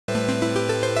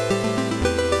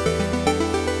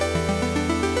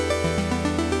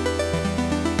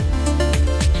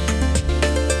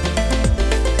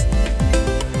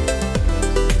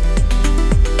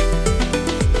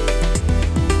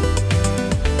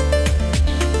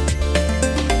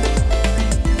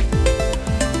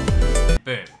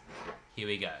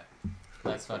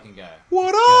fucking go. What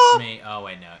it's up? Just me. Oh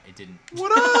wait, no, it didn't.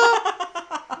 What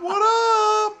up?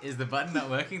 What up? Is the button not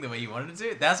working the way you wanted it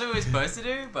to? That's what we were supposed to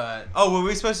do, but Oh, were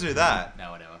we supposed to do that?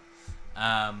 no, whatever.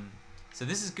 So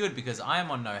this is good because I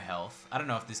am on no health. I don't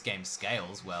know if this game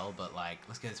scales well, but like,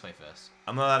 let's go this way first.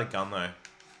 I'm not allowed a gun though.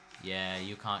 Yeah,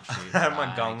 you can't shoot. I have but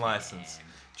my gun can. license.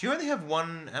 Do you only have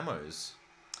one ammos?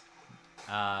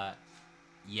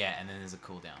 Yeah, and then there's a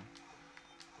cooldown.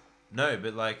 No,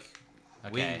 but like,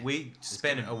 Okay. we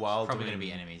spent a while Probably doing... gonna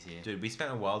be enemies here. Dude, we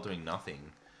spent a while doing nothing.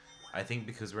 I think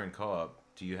because we're in co-op,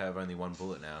 do you have only one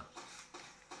bullet now?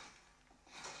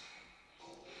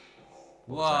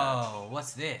 Whoa,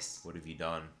 what's this? What have you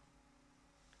done?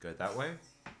 Go that way?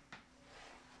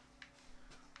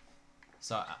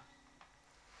 So,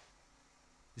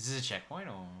 is this a checkpoint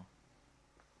or?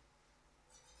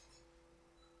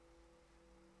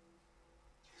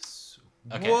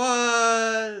 Okay.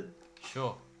 What?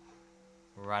 Sure.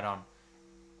 Right on.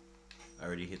 I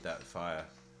already hit that fire.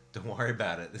 Don't worry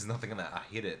about it. There's nothing on that. I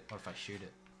hit it. What if I shoot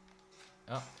it?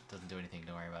 Oh, it doesn't do anything.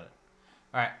 Don't worry about it.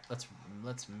 All right, let's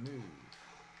move.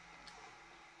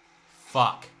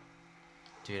 Fuck,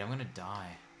 dude, I'm gonna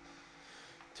die.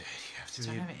 Dude, you have I to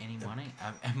don't be have any money.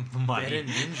 better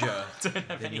ninja. Don't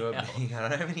have any I health.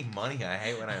 don't have any money. I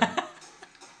hate when I'm...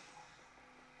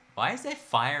 Why is there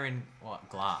fire in what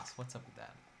glass? What's up with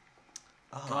that?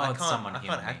 Oh, God, someone I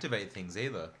heal can't me. activate things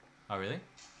either. Oh really?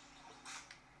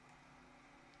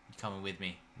 You coming with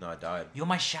me? No, I died. You're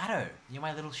my shadow. You're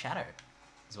my little shadow.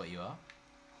 Is what you are.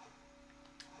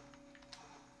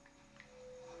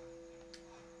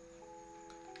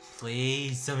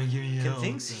 Please, someone give me Can help.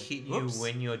 things hit you Whoops.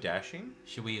 when you're dashing?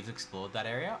 Should we have explored that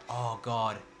area? Oh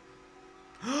god.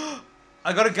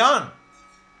 I got a gun!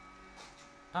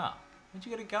 Oh, where'd you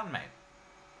get a gun, mate?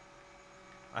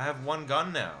 I have one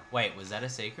gun now. Wait, was that a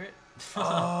secret? No,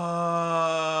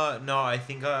 I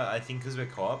think because we're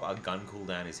co-op, our gun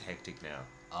cooldown is hectic now.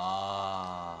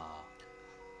 Ah.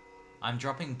 I'm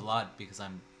dropping blood because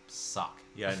I'm suck.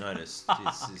 Yeah, I noticed.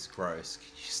 It's gross. Can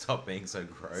you stop being so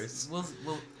gross?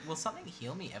 Will something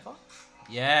heal me ever?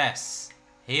 Yes.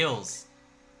 Heals.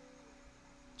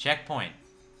 Checkpoint.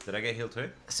 Did I get healed too?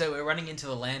 So we're running into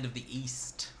the land of the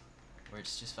east, where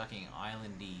it's just fucking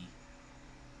islandy,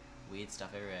 weird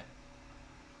stuff everywhere.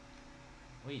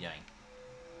 What are you doing?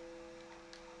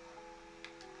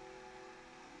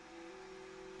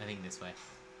 I think this way.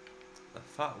 The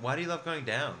fuck? Why do you love going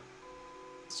down?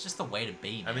 It's just the way to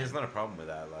be, man. I mean, there's not a problem with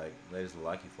that. Like, they just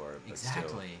like you for it. But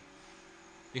Exactly. Still.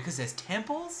 Because there's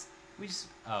temples? We just...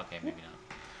 Oh, okay, maybe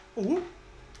not. A whoop.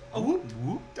 A whoop.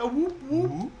 Whoop. A whoop.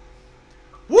 Whoop.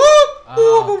 Whoop.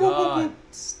 Oh, God.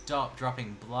 Stop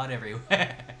dropping blood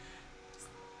everywhere.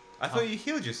 I thought you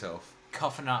healed yourself.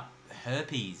 Coughing up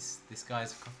herpes. This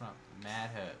guy's coughing up mad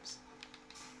herpes.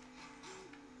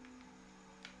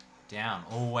 Down.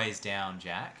 Always down,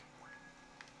 Jack.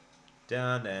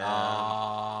 Down, down.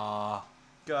 Ah.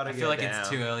 Gotta I get feel like down. it's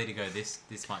too early to go this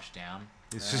much down.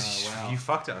 It's just, wow. you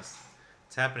fucked us.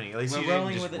 It's happening. At least We're you didn't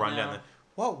rolling just with it run down now. the...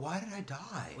 What? Why did I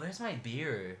die? Where's my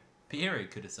Biru? Biru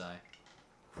Kudasai.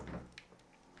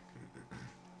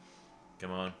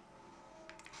 Come on.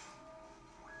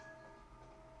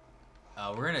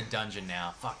 We're in a dungeon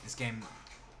now. Fuck, this game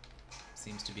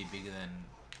seems to be bigger than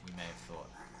we may have thought.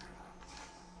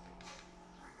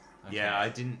 Okay. Yeah, I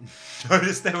didn't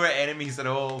notice there were enemies at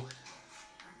all.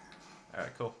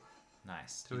 Alright, cool.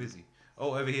 Nice. Too easy.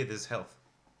 Oh, over here, there's health.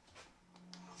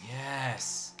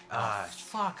 Yes. Ah,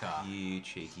 fucker. You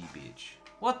cheeky bitch.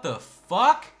 What the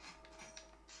fuck?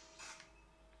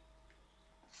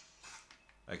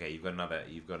 Okay, you've got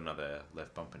another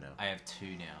left bumper now. I have two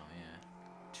now, yeah.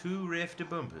 2 rafter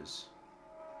bumpers.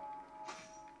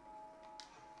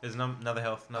 There's another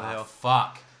health, another health.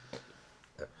 Fuck.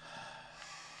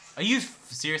 Are you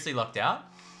seriously locked out?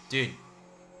 Dude.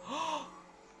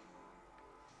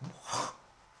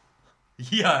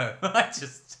 Yo, I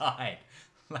just died.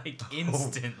 Like,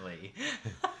 instantly.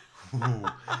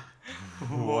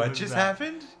 What was just that?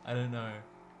 happened? I don't know.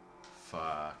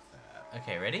 Fuck that.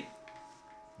 Okay, ready?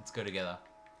 Let's go together.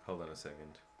 Hold on a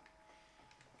second.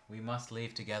 We must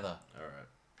leave together. Alright.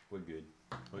 We're good.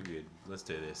 We're good. Let's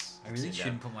do this. I really Sit down.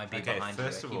 shouldn't put my beat Okay, behind you.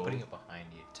 first I of keep all, putting it behind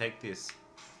you. Take this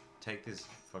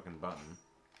fucking button.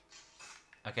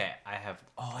 Okay, I have...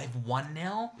 Oh, I have one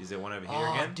now? Is there one over here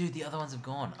Oh, again? dude, the other ones have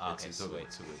gone. Oh, okay, It's all good, sweet.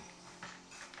 it's all good.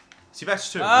 See,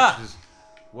 that's 2, Ah! which is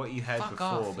what you had Fuck before,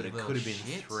 off, but you it little could have been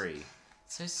shit. 3.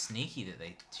 It's so sneaky that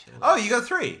they... Oh, you got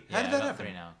 3! Yeah, How did I that got happen?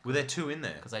 3 now. Were there 2 in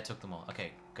there? Because I took them all.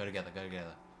 Okay, go together, go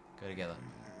together. Go together.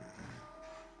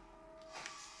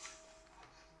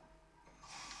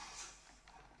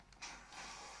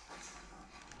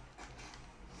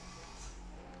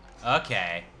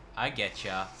 Okay, I get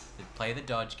ya. Play the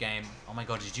dodge game. Oh my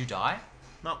god, did you die?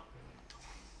 No.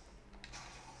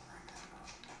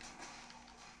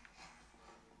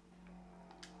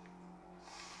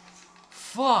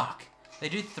 Fuck! They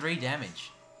do 3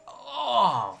 damage.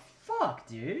 Oh, fuck,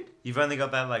 dude. You've only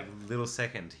got that like little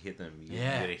second to hit them. You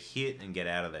Yeah. gotta hit and get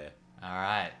out of there.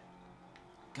 Alright.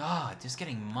 God, just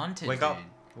getting munted, Wake dude. up.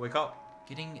 Wake up.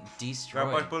 Getting Grab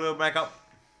destroyed. my bullet back up.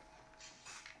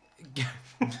 Get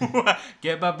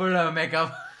my bullet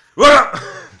makeup. Grab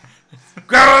my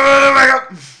bullet back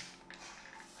up.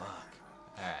 Fuck.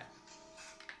 Alright.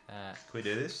 Can we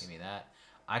do this? Give me that.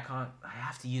 I can't. I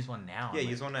have to use one now. Yeah,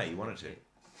 use one now. You wanted to.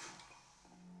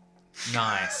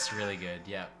 Nice. Really good.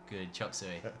 Yep. Good. Chop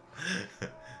suey.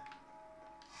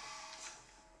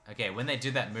 Okay, when they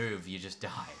do that move, you just die,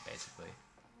 basically.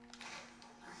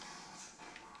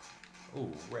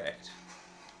 Ooh, wrecked.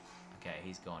 Okay,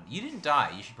 he's gone. You didn't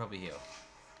die. You should probably heal.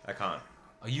 I can't.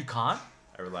 Oh, you can't?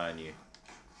 I rely on you.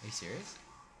 Are you serious?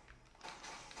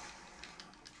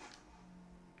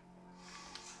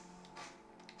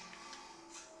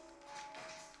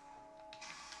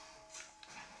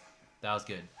 That was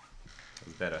good. It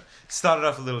was better. Started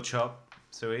off a little chop,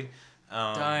 Sui.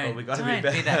 But we gotta be don't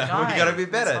better. be that guy. We gotta be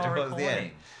better It's all towards the end.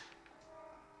 recording.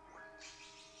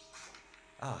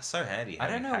 Oh, so handy. I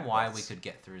don't having know hack why bots. we could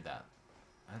get through that.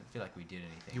 I don't feel like we did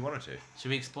anything. You wanted to. Should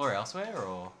we explore elsewhere,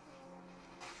 or...?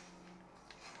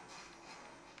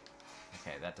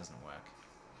 Okay, that doesn't work.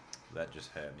 That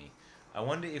just hurt me. I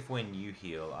wonder if when you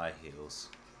heal, I heals.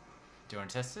 Do you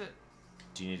want to test it?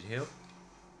 Do you need to heal?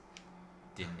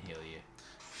 Didn't heal you.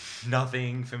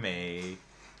 Nothing for me.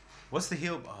 What's the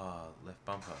heal? Oh, left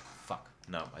bumper. Fuck.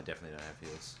 No, I definitely don't have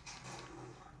heals.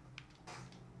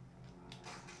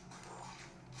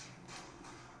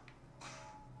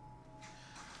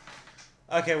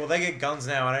 Okay, well they get guns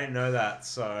now. I don't know that,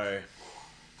 so...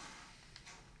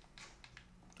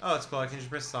 Oh, it's cool. I can just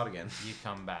press start again. You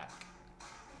come back.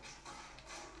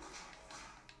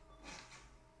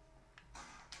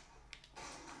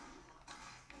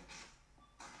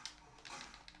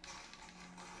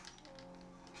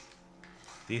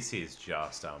 This is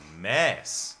just a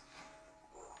mess.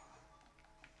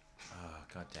 Oh,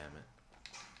 god damn it.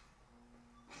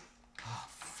 Oh,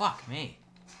 fuck me.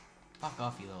 Fuck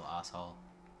off, you little asshole.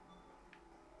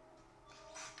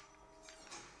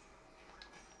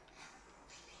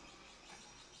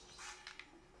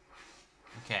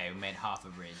 Okay, we made half a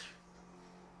bridge.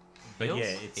 But Heals? yeah,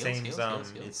 it Heals, seems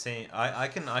heals. it seems I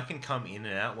can come in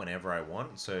and out whenever I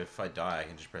want. So if I die, I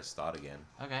can just press start again.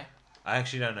 Okay. I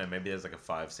actually don't know. Maybe there's like a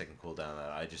 5-second cooldown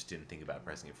that I just didn't think about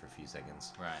pressing it for a few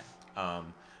seconds. Right.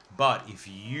 But if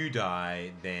you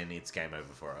die, then it's game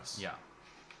over for us. Yeah.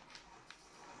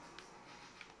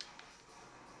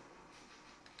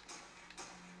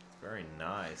 Very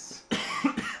nice.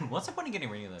 What's the point of getting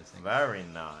rid of those things? Very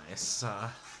nice.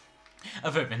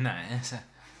 I've been nice.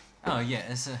 Oh,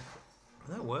 yes.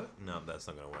 Will that work? No, that's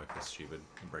not gonna work. That's stupid.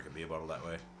 You break a beer bottle that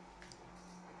way.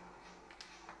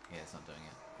 Yeah, it's not doing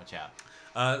it. Watch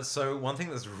out. So one thing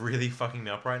that's really fucking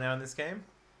me up right now in this game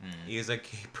is I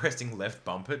keep pressing left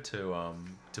bumper to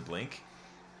blink.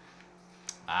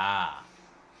 Ah.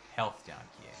 Health down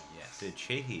here, yes. The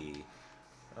cheeky.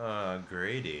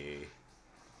 Greedy.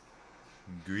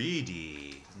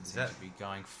 Greedy. Doesn't Is seem that... to be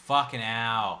going fucking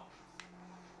ow.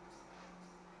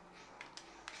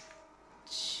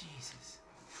 Jesus.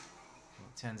 Well,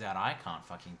 it turns out I can't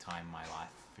fucking time my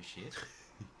life for shit.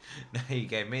 No, you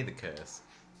gave me the curse.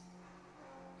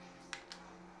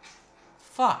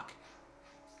 Fuck.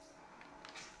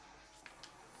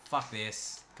 Fuck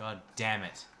this. God damn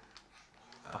it.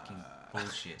 Fucking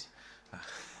bullshit.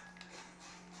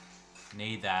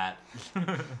 Need that.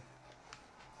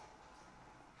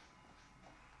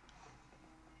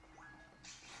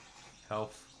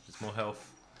 Health. There's more health.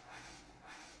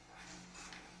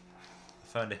 I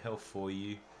found a health for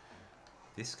you.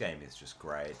 This game is just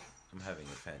great. I'm having a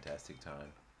fantastic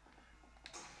time.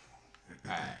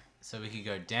 Alright, so we could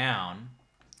go down.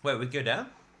 Wait, we go down?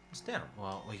 It's down.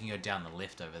 Well, we can go down the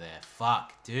lift over there.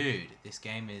 Fuck, dude. This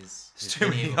game is... There's we've too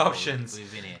been here many before. options.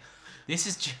 We've been here. This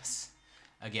is just...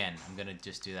 Again, I'm going to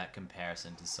just do that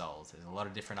comparison to Souls. There's a lot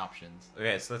of different options.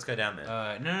 Okay, so let's go down there.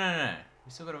 No.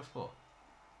 We still got to explore.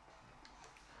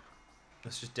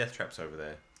 There's just death traps over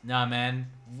there. Nah, man.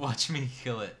 Watch me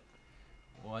kill it.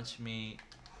 Watch me...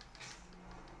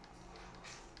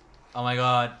 Oh my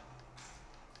god.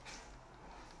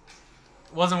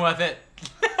 Wasn't worth it.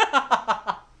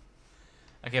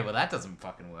 Okay, well that doesn't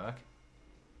fucking work.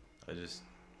 I just,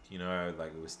 you know,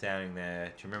 like we were standing there.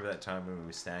 Do you remember that time when we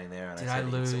were standing there and Did I I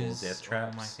said lose it's all death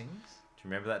traps? all my things? Do you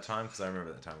remember that time? Because I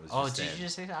remember that time. It was Oh, just did then. you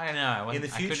just say that? I don't know. In the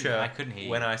I couldn't- future, I couldn't hear.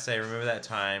 when you. I say remember that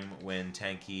time when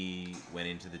Tanky went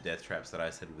into the death traps that I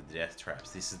said were the death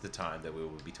traps, this is the time that we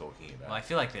will be talking about. Well, I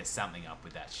feel like there's something up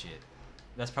with that shit.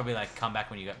 That's probably like come back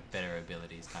when you got better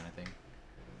abilities kind of thing.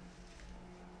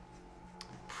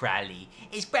 Probably.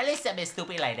 It's probably something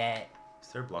stupid like that. Is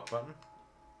there a block button?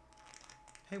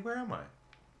 Hey, where am I?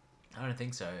 I don't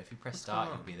think so. If you press What's start,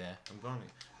 going you'll be there. I'm going.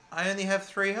 I only have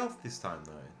 3 health this time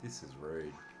though. This is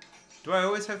rude. Do I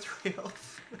always have 3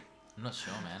 health? I'm not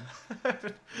sure,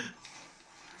 man.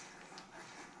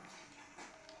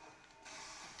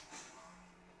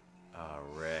 Ah,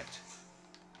 wrecked.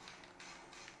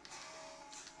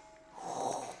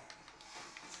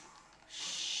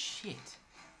 Shit.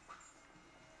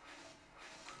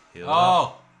 Heal up.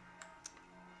 Oh!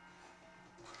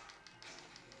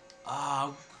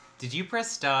 Oh, did you press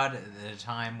start at the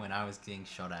time when I was getting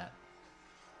shot at?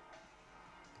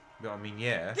 I mean,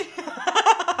 yeah.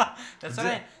 That's How what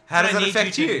I, does what I that need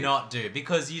affect you to you? not do,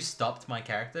 because you stopped my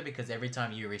character, because every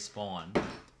time you respawn,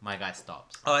 my guy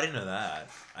stops. Oh, I didn't know that.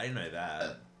 I didn't know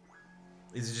that.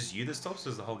 Is it just you that stops, or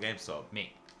does the whole game stop?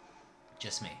 Me.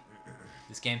 Just me.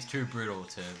 This game's too brutal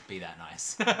to be that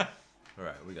nice.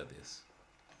 Alright, we got this.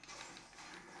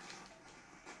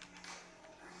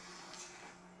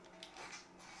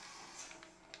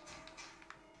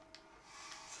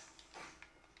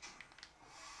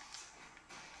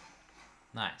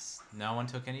 Nice. No one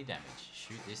took any damage.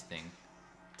 Shoot this thing.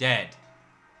 Dead.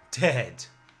 Dead.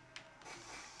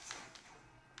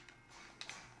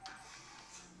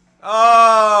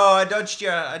 Oh, I dodged you.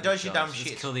 I dodged you, Good dumb dodge. shit.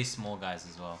 Let's kill these small guys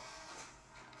as well.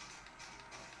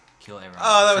 Kill everyone.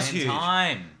 Oh, at that the was same huge.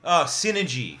 Time. Oh,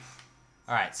 synergy.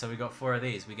 Alright, so we got 4 of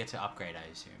these. We get to upgrade,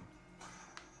 I assume.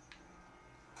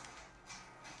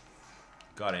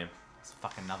 Got him. Let's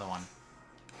fuck another one.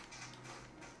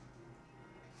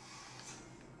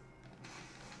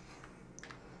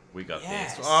 We got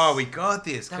Yes. this. Oh, we got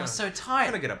this. That was so Gonna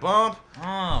tight. get a bump.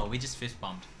 Oh, we just fist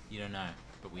bumped. You don't know,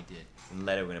 but we did. And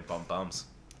let it when it bumps.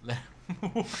 Let,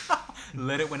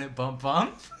 Let it when it bump.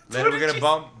 Let it, we're gonna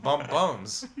bump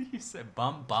bums. You said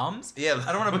bump bums? Yeah,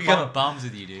 I don't want we're to gonna- bump bums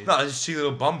with you, dude. No, just two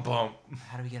little bump.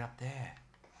 How do we get up there?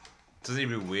 Doesn't it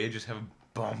be weird? Just have a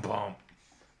bump.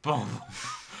 Bum,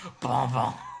 bum,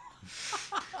 bum.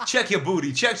 Check your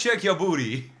booty. Check your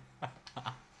booty.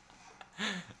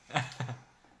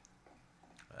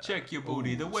 Check your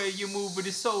booty. The way you move it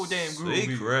is so damn groovy.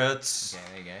 Secrets.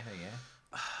 Okay, there you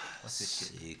go. What's this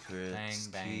shit? Secrets.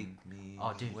 Bang, bang. Keep me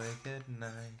Oh, dude. awake at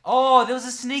night. Oh, there was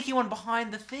a sneaky one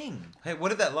behind the thing. Hey, what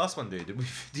did that last one do?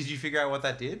 Did you figure out what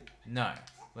that did? No.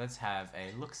 Let's have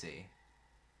a look-see.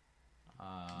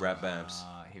 Rat bams.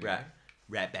 Here we go.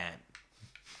 Rat bam.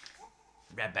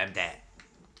 Rat bam dad.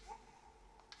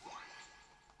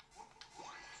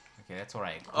 Okay, that's all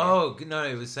right. Oh no!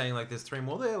 It was saying like there's 3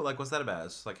 more there. Like, what's that about?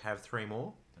 It's just like have 3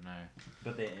 more. Don't know.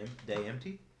 But they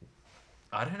empty.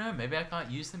 I don't know. Maybe I can't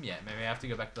use them yet. Maybe I have to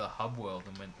go back to the hub world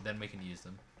and then we can use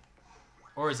them.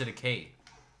 Or is it a key?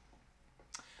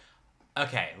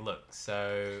 Okay, look.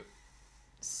 So,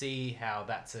 see how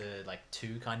that's a like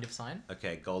 2 kind of sign.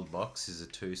 Okay, gold box is a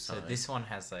 2 sign. So this one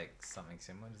has like something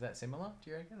similar. Is that similar?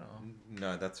 Do you reckon? Or?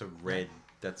 No, that's a red.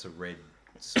 That's a red.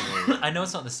 Small. I know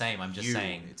it's not the same. I'm just U.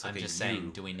 saying. It's I'm like a just saying.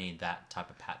 U. Do we need that type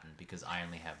of pattern? Because I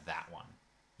only have that one.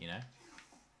 You know.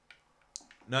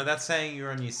 No, that's saying you're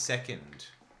on your second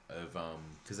of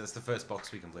because that's the first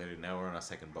box we completed. Now we're on our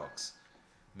second box.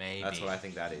 Maybe. That's what I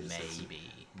think that is. Maybe.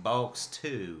 Box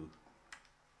 2.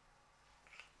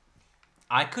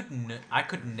 I could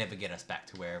never get us back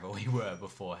to wherever we were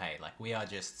before. Hey, like we are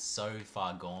just so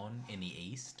far gone in the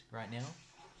east right now.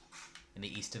 In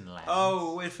the eastern lands.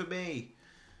 Oh, wait for me.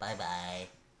 Bye bye.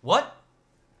 What?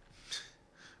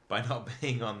 By not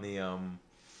being on the on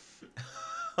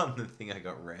the thing, I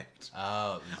got wrecked.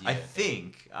 Oh, yeah. I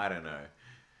think. I don't know.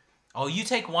 Oh, you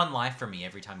take 1 life from me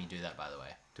every time you do that. By the way.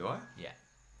 Do I? Yeah.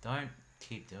 Don't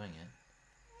keep doing it.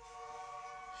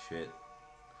 Shit.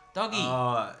 Doggy.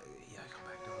 Yeah, come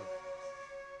back, dog.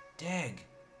 Dag.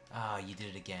 Oh, you did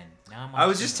it again. Now I'm. I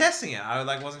was just testing it. I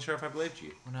wasn't sure if I believed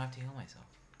you. Well, now I have to heal myself.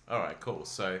 All right, cool.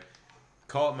 So,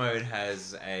 co-op mode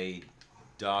has a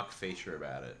dark feature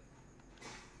about it.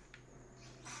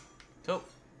 Cool.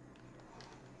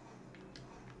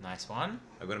 Nice one.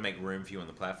 I've got to make room for you on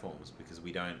the platforms because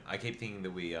we don't. I keep thinking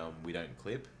that we don't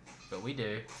clip. But we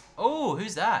do. Oh,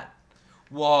 who's that?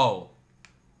 Whoa.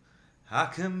 I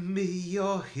can be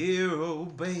your hero,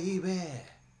 baby.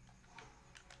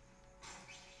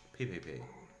 PPP.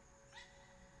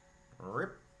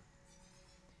 Rip.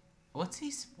 What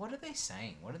are they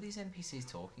saying? What are these NPCs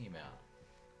talking about?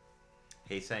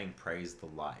 He's saying praise the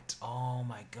light. Oh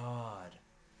my god.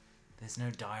 There's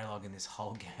no dialogue in this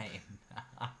whole game.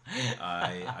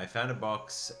 I found a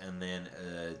box and then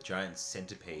a giant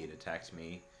centipede attacked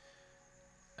me.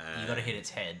 You gotta hit its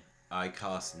head. I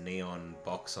cast neon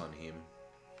box on him.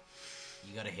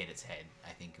 You gotta hit its head. I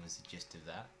think it was the gist of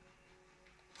that.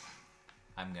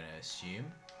 I'm gonna assume.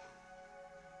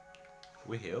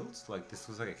 We're healed? Like, this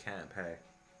looks like a camp, hey.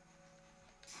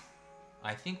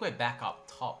 I think we're back up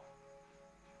top.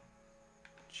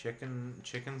 Chicken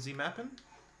Z mapping?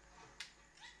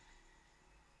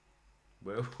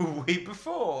 Where were we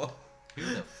before? Who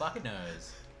the fuck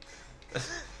knows?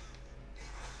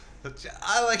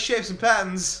 I like shapes and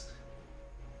patterns.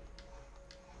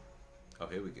 Oh,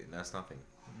 here we go. That's nothing.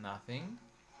 Nothing.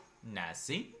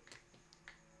 Nothing.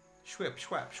 Schwip,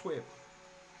 schwap, schwip.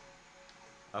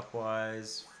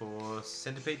 Upwise for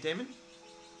Centipede Demon.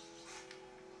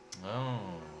 Oh.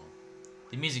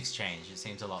 The music's changed. It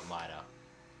seems a lot lighter.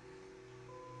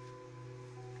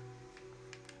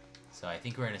 So I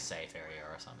think we're in a safe area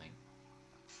or something.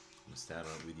 I'm gonna stand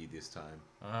on it with you this time.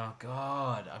 Oh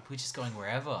god. We're just going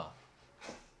wherever.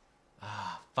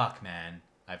 Ah, fuck, man.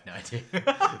 I have no idea.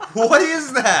 What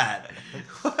is that?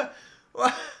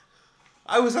 What?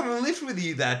 I was on a lift with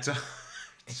you that time.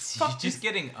 You're just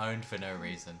getting owned for no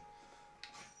reason.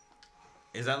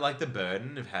 Is that like the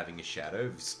burden of having a shadow,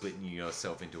 of splitting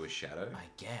yourself into a shadow? I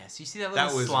guess. You see that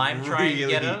little was slime trying to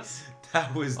get us?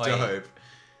 That was Oh, yeah. dope.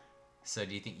 So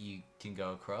do you think you can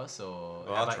go across, or Well,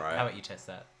 how, I'll about, try it. how about you test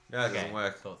that? Yeah, it doesn't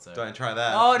work. Thought so. Don't try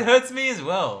that. Oh, it hurts me as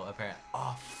well, apparently.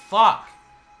 Oh, fuck.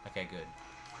 Okay, good.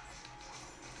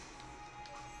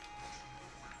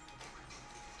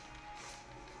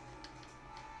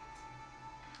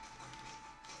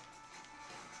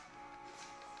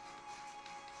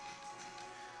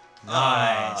 Nice.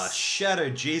 Ah, Shadow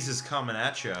Jesus coming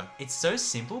at you. It's so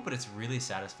simple, but it's really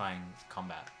satisfying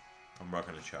combat. I'm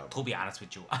rocking a chub. To be honest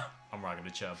with you, I'm rocking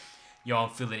a chub. Yo, I'm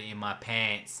feeling it in my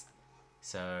pants.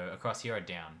 So, across here or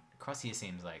down? Across here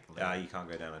seems like a little, You can't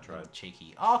go down. I tried.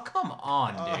 cheeky. Oh, come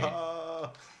on, dude.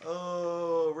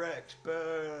 Oh, wrecked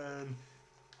burn.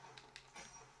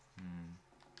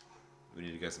 We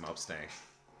need to go some upstairs.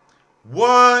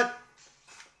 What?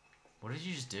 What did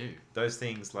you just do? Those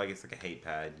things, like, it's like a heat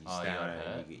pad. You Oh, stand you on got it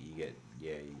hurt? and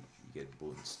you get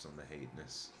bounced on the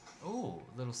heatness. Ooh,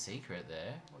 little secret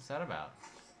there. What's that about?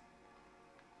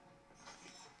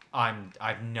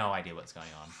 I've no idea what's going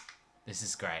on. This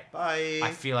is great. Bye.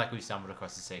 I feel like we've stumbled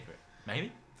across a secret.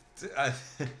 Maybe?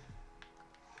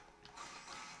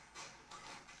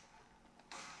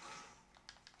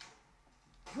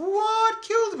 What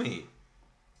killed me?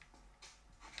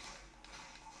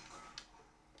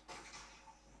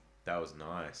 That was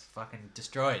nice. Fucking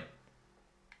destroyed.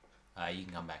 You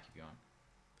can come back if you want.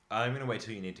 I'm gonna wait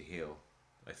till you need to heal.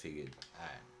 I figured.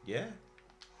 Alright. Yeah.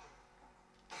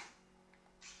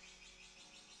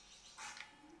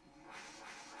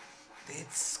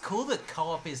 It's cool that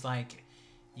co-op is like,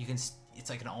 you can, it's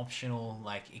like an optional,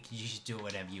 like, you should do it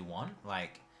whatever you want.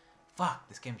 Like, fuck,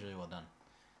 this game's really well done.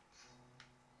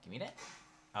 Give me that.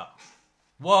 Oh.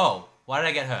 Whoa! Why did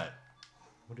I get hurt?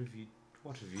 What have you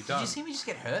Did done? you see me just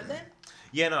get hurt then?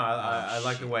 Yeah, no, I Oh,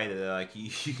 like the shit. way that like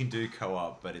you can do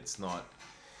co-op, but it's not.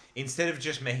 Instead of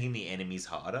just making the enemies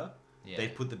harder, Yeah. they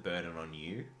put the burden on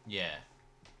you, Yeah.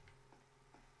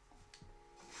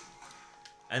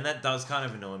 and that does kind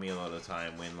of annoy me a lot of the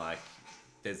time when like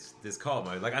there's co-op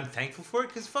mode. Like I'm thankful for it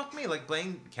because fuck me, like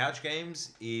playing couch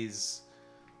games is.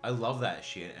 I love that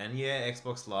shit, and yeah,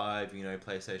 Xbox Live, you know,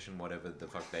 PlayStation, whatever the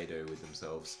fuck they do with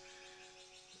themselves.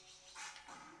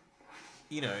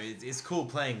 You know, it's cool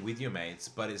playing with your mates,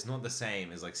 but it's not the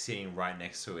same as like sitting right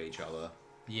next to each other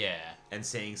Yeah. and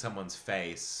seeing someone's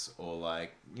face or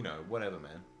like, you know, whatever,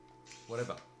 man.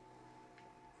 Whatever.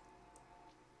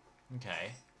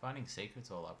 Okay. Finding secrets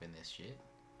all up in this shit.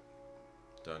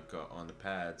 Don't go on the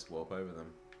pads, warp over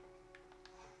them.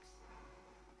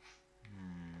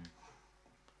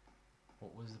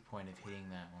 What was the point of hitting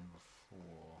that one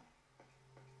before?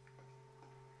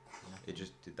 It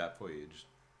just did that for you. It just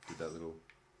did that little...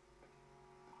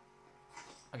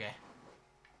 Okay.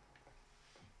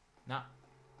 Nah.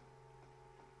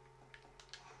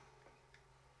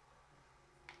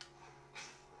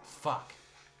 Fuck.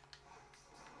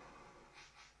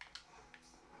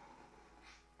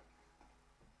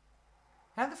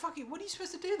 How the fuck? What are you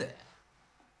supposed to do there?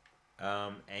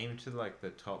 Aim to like the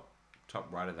top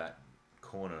right of that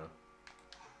corner.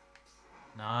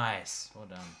 Nice. Well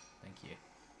done. Thank you.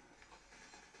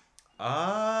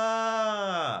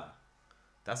 Ah!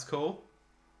 That's cool.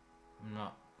 I'm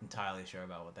not entirely sure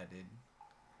about what that did.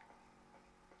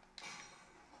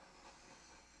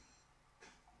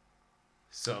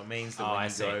 So it means that Oh, when I you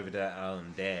see. go over to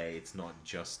Island Day, it's not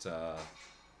just Oh,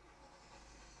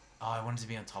 I wanted to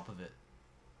be on top of it.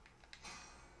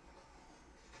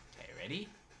 Okay, ready?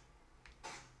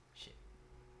 Shit.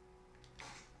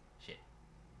 Shit.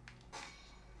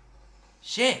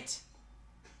 Shit!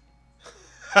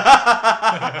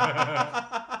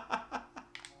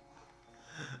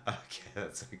 Okay,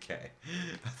 that's okay.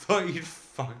 I thought you'd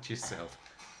fucked yourself.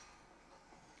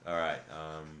 Alright,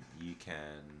 you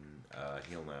can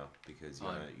heal now because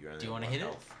Oh, you're only do you want wanna to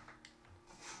hit it?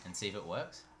 And see if it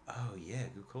works? Oh yeah,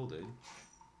 good call, dude.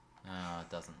 No, it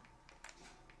doesn't.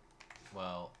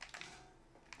 Well,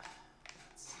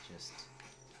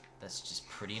 that's just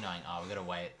pretty annoying. Oh, we gotta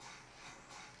wait.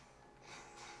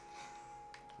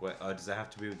 Wait, does that have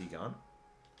to be with your gun?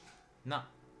 No,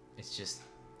 it's just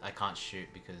I can't shoot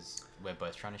because we're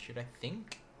both trying to shoot. I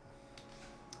think.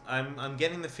 I'm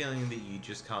getting the feeling that you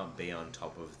just can't be on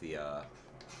top of the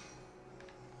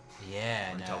Yeah,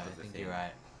 On no, top I of the think thing. you're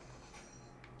right.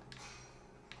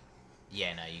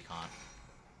 Yeah, no, you can't.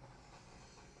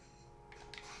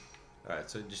 Alright,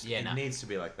 so just Yeah, it nah. needs to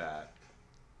be like that.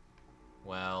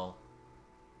 Well,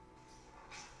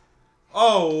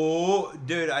 Oh,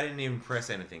 dude, I didn't even press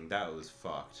anything. That was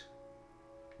fucked.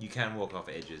 You can walk off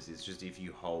edges. It's just if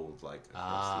you hold like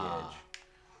across the edge.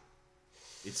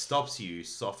 It stops you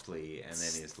softly and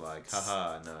then it's like,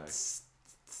 haha, no.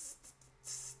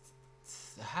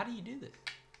 how do you do this?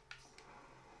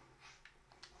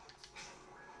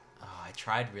 Oh, I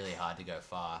tried really hard to go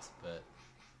fast, but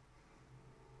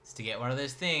it's to get one of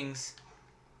those things.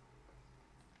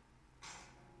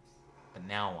 But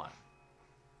now what?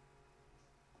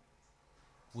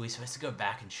 Were we supposed to go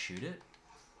back and shoot it?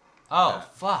 Oh, Yeah.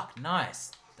 fuck,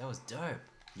 nice. That was dope.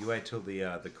 You wait till the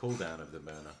cooldown of the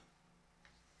burner.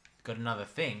 Got another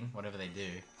thing, whatever they do.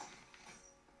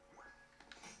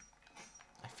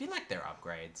 I feel like they're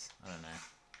upgrades. I don't know.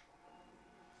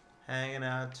 Hanging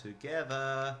out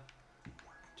together.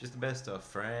 Just the best of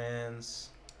friends.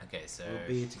 Okay, so... We'll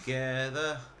be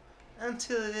together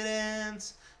until it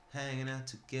ends. Hanging out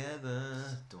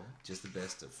together. Door? Just the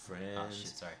best of friends. Oh, shit,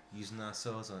 sorry. Using our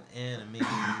souls on enemies.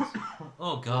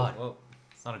 Oh, God. Oh,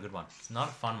 It's not a good one. It's not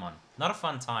a fun one. Not a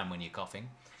fun time when you're coughing.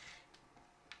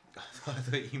 I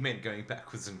thought you meant going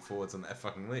backwards and forwards on that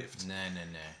fucking lift. No, no,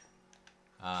 no.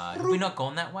 Have we not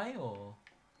gone that way, or...?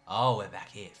 Oh, we're back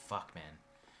here. Fuck, man.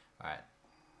 Alright.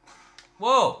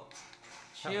 Whoa!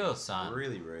 That Chill, was son.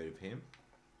 Really rude of him.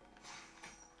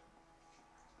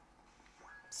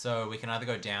 So, we can either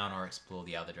go down or explore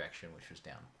the other direction, which was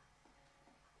down.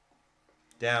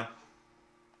 Down.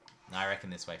 No, I reckon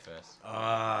this way first.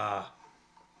 Ah.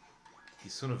 You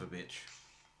son of a bitch.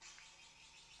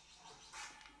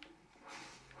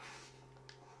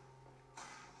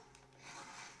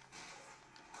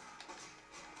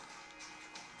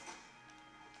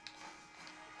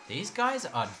 These guys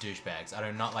are douchebags. I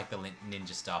do not like the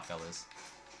ninja star fellas.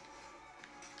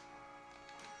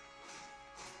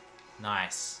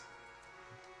 Nice.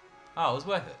 Oh, it was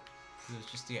worth it. It was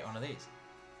just to get one of these.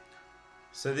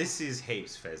 So this is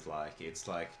heaps Fez-like. It's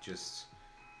like just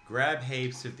grab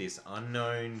heaps of this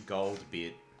unknown gold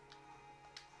bit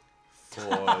for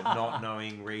not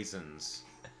knowing reasons.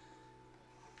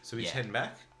 So we're just Yeah. heading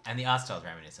back? And the art style's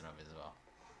reminiscent of it as well.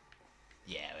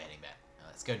 Yeah, we're heading back.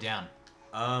 Let's go down.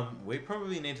 We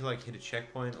probably need to like hit a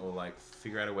checkpoint or like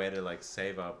figure out a way to like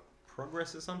save our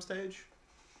progress at some stage.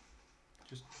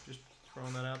 Just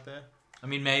throwing that out there. I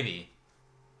mean, maybe.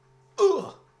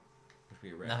 Ugh. Must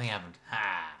be a wreck. Nothing happened.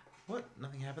 Ha! What?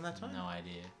 Nothing happened that time? No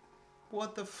idea.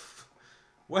 What the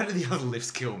Why did the other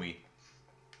lifts kill me?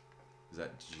 Is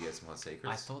that, did you get some hot secrets?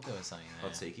 I thought there was something there.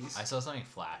 Hot seekies? I saw something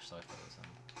flash, so I thought there was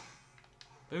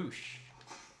something. Boosh.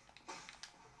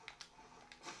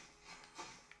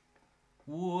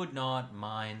 Would not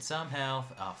mind some health.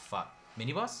 Oh, fuck.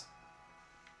 Mini boss?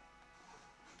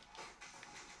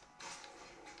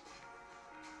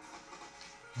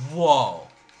 Whoa.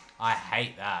 I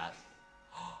hate that.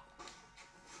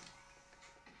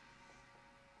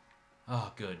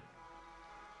 Oh, good.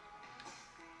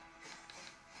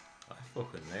 I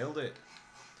fucking nailed it.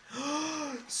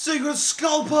 Secret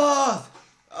skull path!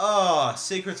 Oh,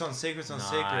 secrets on secrets on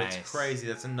secrets. Nice. Crazy.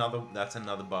 That's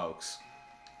another box.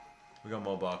 We got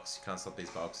more box. You can't stop these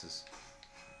boxes.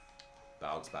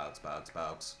 Box.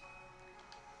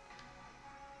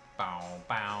 Bow,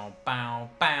 bow, bow,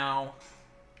 bow.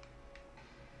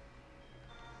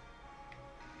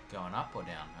 Going up or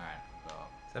down? Alright, go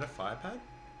up. Is that a fire pad?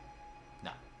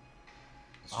 No.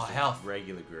 It's Oh, just a health.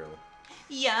 regular grill.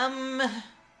 Yum!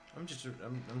 I'm just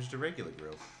a regular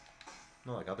grill.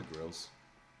 Not like other grills.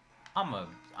 I'm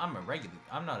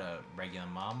not a regular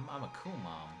mom. I'm a cool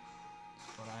mom.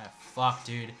 But fuck,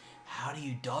 dude. How do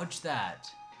you dodge that?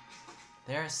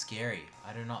 They're scary.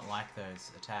 I do not like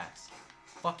those attacks.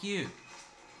 Fuck you.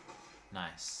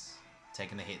 Nice.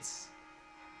 Taking the hits.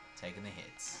 Taking the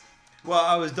hits. Well,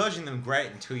 I was dodging them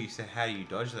great until you said, "How do you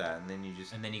dodge that?" And then you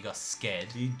just And then you got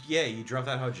scared. you dropped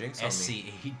that whole jinx on me.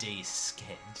 SCED,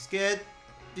 scared. Scared.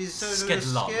 He's so Scared.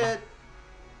 scared.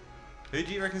 Who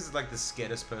do you reckon is like the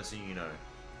scaredest person you know?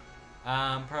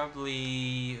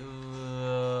 Probably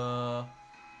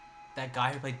that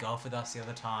guy who played golf with us the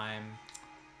other time.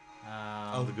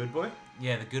 Oh, the good boy.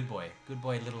 Yeah, the good boy. Good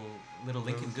boy, little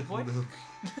Lincoln good boy. Little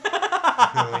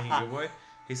Lincoln good boy.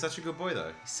 He's such a good boy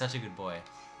though. He's such a good boy.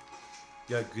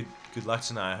 Yo, good luck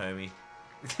tonight, homie.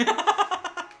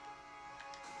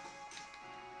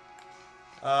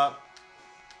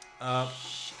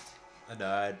 Shit. I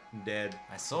died. I'm dead.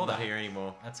 I saw I'm that. Not here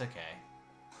anymore. That's okay.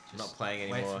 I'm not playing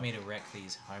anymore. Wait for me to wreck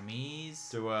these homies.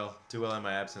 Do well in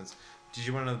my absence. Did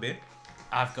you want another beer?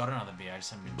 I've got another beer. I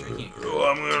just haven't been drinking it. Oh,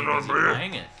 I'm gonna Too busy beer.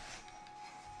 playing it.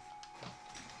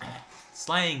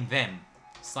 Slaying them.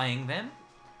 Slaying them.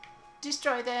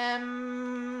 Destroy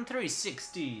them.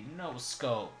 360. No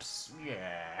scopes.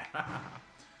 Yeah.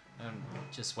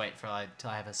 Just wait for till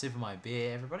I have a sip of my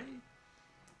beer, everybody.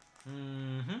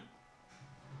 Mm-hmm.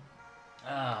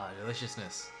 Ah,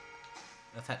 deliciousness.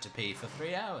 I've had to pee for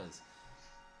 3 hours.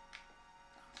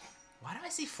 Why do I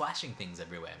see flashing things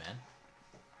everywhere, man?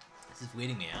 This is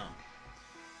weirding me out.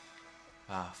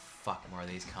 Ah, fuck, more of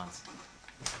these cunts.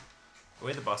 Are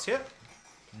we the boss yet?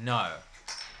 No.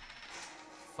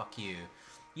 Fuck you.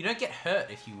 You don't get hurt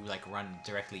if you like run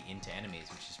directly into enemies,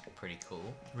 which is pretty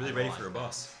cool. Really I ready like for a that.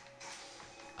 boss.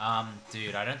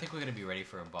 Dude, I don't think we're gonna be ready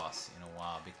for a boss in a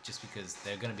while, just because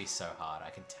they're gonna be so hard.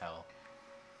 I can tell.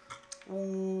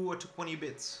 Ooh, I took one of your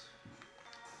bits.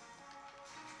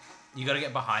 You gotta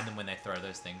get behind them when they throw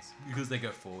those things, because they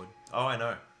go forward. Oh, I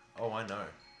know. Oh, I know.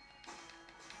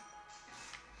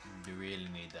 You really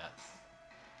need that.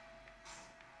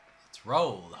 Let's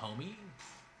roll, homie.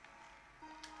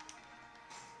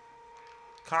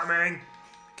 Coming.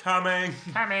 Coming.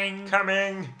 Coming.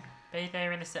 Coming. Be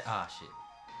there in a sec. Ah, shit.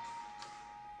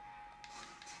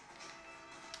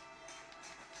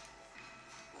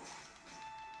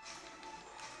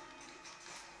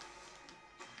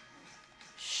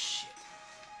 Shit.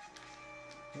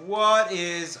 What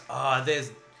is... Oh,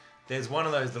 there's one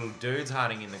of those little dudes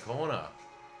hiding in the corner.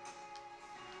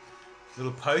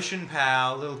 Little potion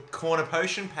pal. Little corner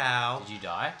potion pal. Did you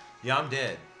die? Yeah, I'm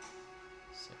dead.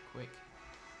 So quick.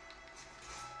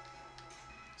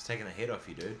 It's taking a hit off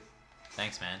you, dude.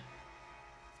 Thanks, man.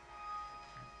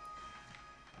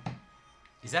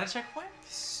 Is that a checkpoint?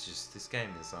 It's just... This game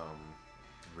is,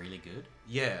 Really good?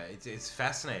 Yeah, it's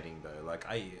fascinating, though. Like,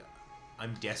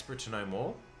 I'm desperate to know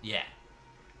more. Yeah.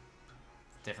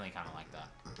 Definitely kind of like that.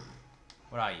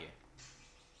 What are you?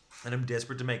 And I'm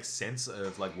desperate to make sense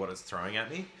of, like, what it's throwing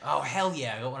at me. Oh, hell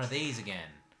yeah, I got one of these again.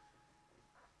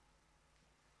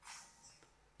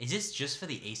 Is this just for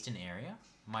the eastern area?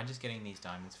 Am I just getting these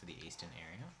diamonds for the eastern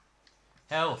area?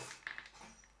 Health.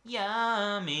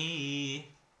 Yummy.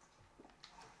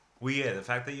 Well, yeah, the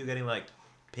fact that you're getting, like,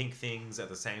 pink things at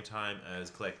the same time as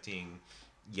collecting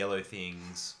yellow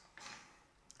things.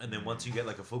 And then once you get,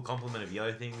 like, a full complement of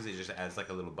yellow things, it just adds, like,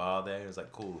 a little bar there. It's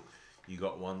like, cool, you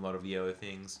got one lot of yellow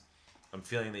things. I'm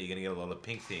feeling that you're going to get a lot of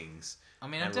pink things. I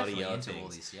mean, I'm and a lot of definitely yellow into all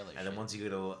things. these yellow And then shit. once you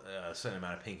get a certain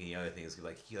amount of pink and yellow things, you're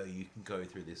like, yo, you can go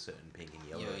through this certain pink and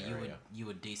yellow area. You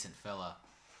a decent fella.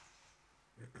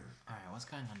 Alright, what's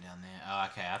going on down there? Oh,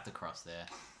 okay, I have to cross there.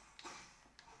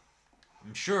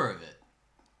 I'm sure of it.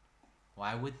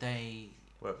 Why would they...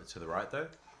 What, to the right, though?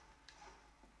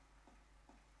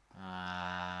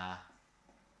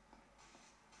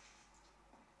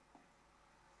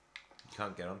 You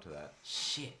can't get onto that.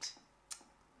 Shit.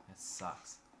 That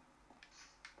sucks.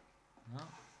 No.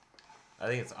 I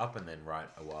think it's up and then right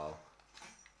a while.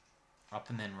 Up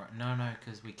and then... No,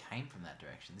 because we came from that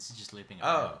direction. This is just looping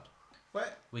Oh. around.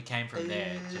 What? We came from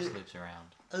there, it just loops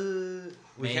around.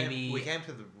 We came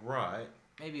to the right.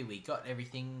 Maybe we got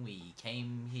everything we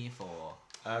came here for.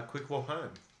 Quick walk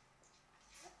home.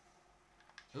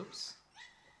 Oops.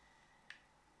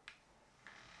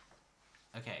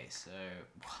 Okay, so...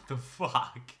 What the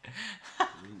fuck?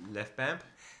 Left bamp.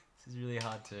 This is really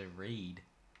hard to read.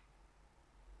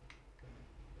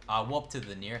 I warp to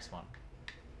the nearest one.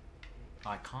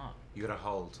 I can't. You gotta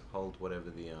hold whatever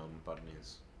the button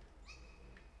is.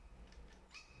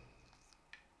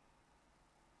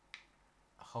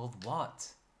 Hold what?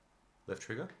 Left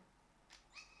trigger.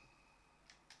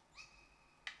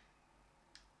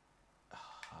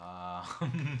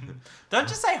 Don't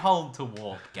just say hold to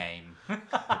warp, game.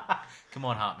 Come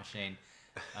on, Heart Machine.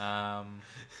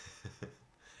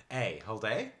 A. Hold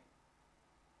A.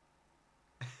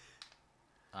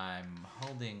 I'm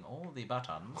holding all the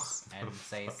buttons and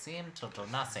they seem to do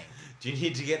nothing. Do you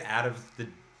need to get out of the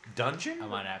dungeon? I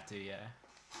might have to, yeah.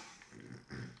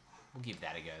 We'll give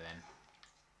that a go then.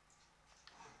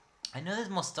 I know there's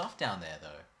more stuff down there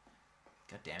though.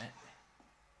 God damn it.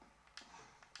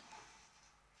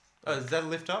 Oh, is that a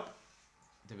lift up?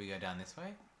 Did we go down this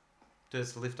way?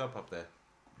 There's a lift up there.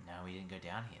 No, we didn't go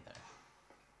down here though.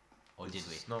 Or did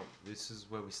we? No, this is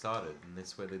where we started, and this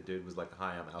is where the dude was like,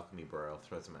 "Hi, I'm Alchemy Bro. I'll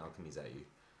throw some alchemies at you."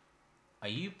 Are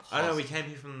you? I know we came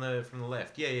here from the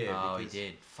left. Yeah. Oh, because... we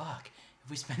did. Fuck.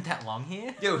 Have we spent that long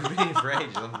here? Yeah, we've been here for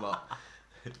ages. I'm lost.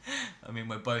 I mean,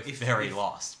 we're both very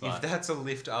lost. But... If that's a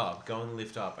lift up, go and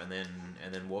lift up, and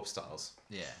then warp styles.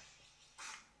 Yeah.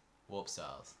 Warp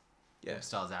styles. Yeah. Warp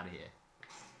styles out of here.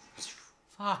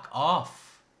 Fuck off.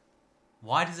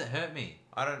 Why does it hurt me?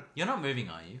 I don't. You're not moving,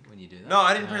 are you, when you do that? No,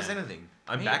 I didn't press anything.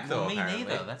 I'm back though. Well, me apparently.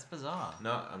 neither. That's bizarre.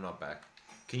 No, I'm not back.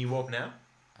 Can you warp now?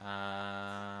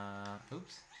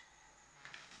 Oops.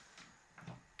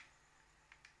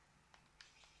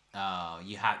 Oh,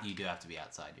 you do have to be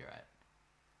outside. You're right.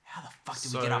 How the fuck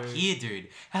did we get up here, dude?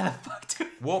 How the fuck do we...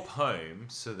 Warp home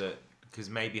so that because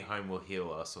maybe home will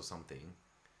heal us or something,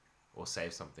 or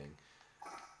save something,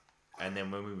 and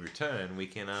then when we return, we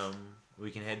can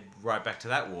head right back to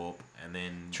that warp and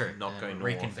then not go north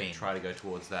reconvene. and try to go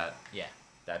towards that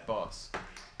that boss.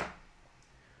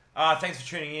 Thanks for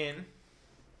tuning in.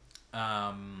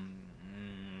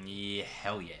 Yeah,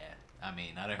 hell yeah. I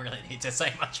mean, I don't really need to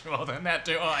say much more than that,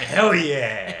 do I? Hell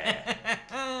yeah.